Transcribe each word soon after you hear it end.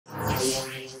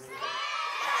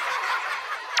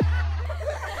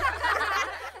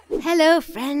Hello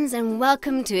friends, and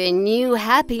welcome to a new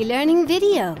Happy Learning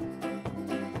video.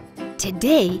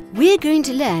 Today we're going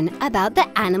to learn about the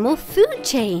animal food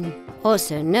chain,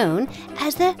 also known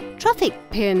as the trophic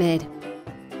pyramid.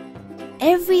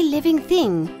 Every living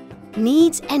thing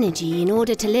needs energy in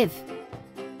order to live.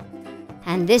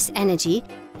 And this energy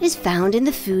is found in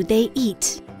the food they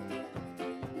eat.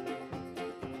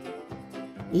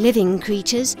 Living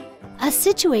creatures are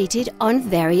situated on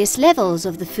various levels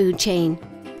of the food chain,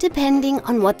 depending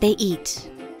on what they eat.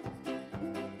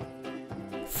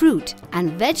 Fruit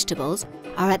and vegetables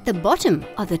are at the bottom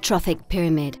of the trophic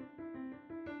pyramid.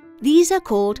 These are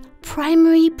called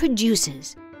primary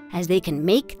producers, as they can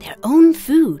make their own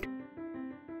food.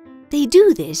 They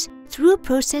do this through a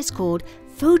process called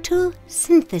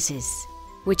photosynthesis,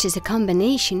 which is a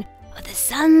combination of the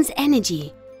sun's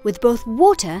energy with both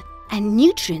water and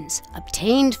nutrients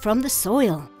obtained from the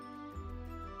soil.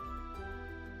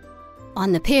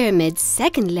 On the pyramid's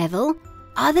second level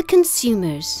are the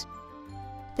consumers.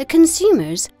 The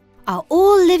consumers are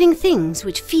all living things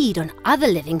which feed on other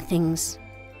living things.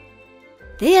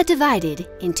 They are divided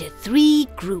into 3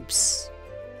 groups.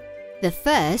 The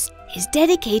first is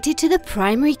dedicated to the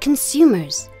primary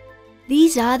consumers.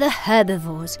 These are the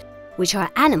herbivores, which are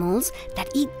animals that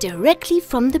eat directly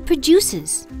from the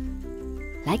producers,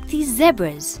 like these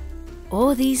zebras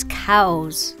or these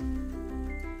cows.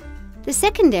 The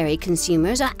secondary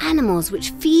consumers are animals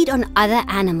which feed on other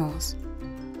animals.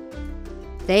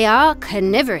 They are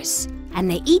carnivorous and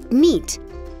they eat meat,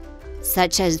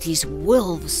 such as these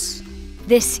wolves,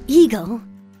 this eagle,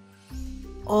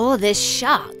 or this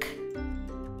shark.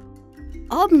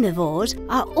 Omnivores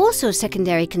are also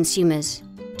secondary consumers.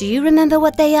 Do you remember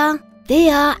what they are? They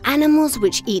are animals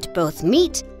which eat both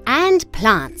meat and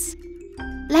plants,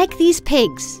 like these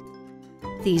pigs,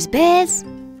 these bears,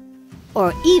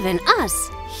 or even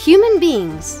us, human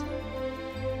beings.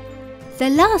 The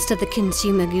last of the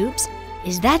consumer groups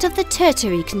is that of the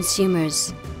tertiary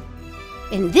consumers.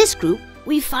 In this group,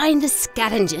 we find the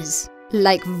scavengers,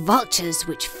 like vultures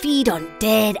which feed on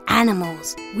dead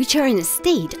animals, which are in a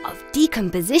state of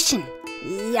decomposition.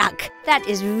 Yuck! That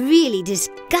is really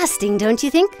disgusting, don't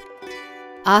you think?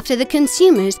 After the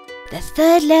consumers, the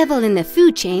third level in the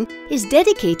food chain is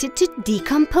dedicated to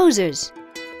decomposers.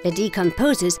 The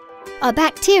decomposers are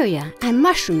bacteria and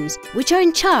mushrooms which are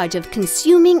in charge of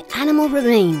consuming animal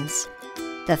remains.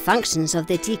 The functions of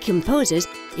the decomposers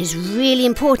is really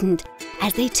important,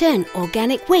 as they turn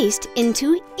organic waste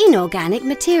into inorganic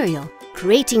material,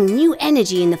 creating new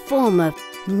energy in the form of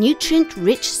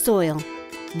nutrient-rich soil.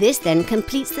 This then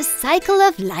completes the cycle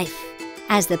of life,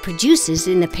 as the producers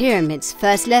in the pyramid's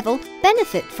first level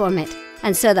benefit from it,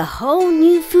 and so the whole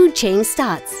new food chain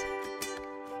starts.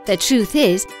 The truth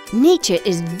is, nature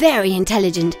is very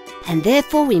intelligent, and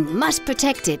therefore we must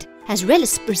protect it, as well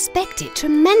as respect it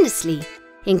tremendously,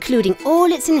 including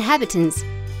all its inhabitants,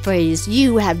 for as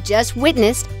you have just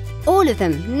witnessed, all of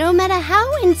them, no matter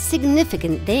how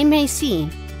insignificant they may seem,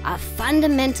 are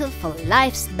fundamental for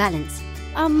life's balance,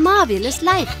 a marvelous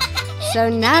life. So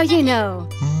now you know.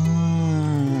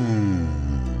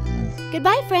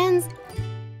 Goodbye, friends.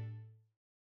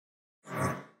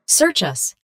 Search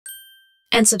us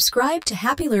and subscribe to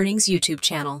Happy Learning's YouTube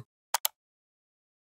channel.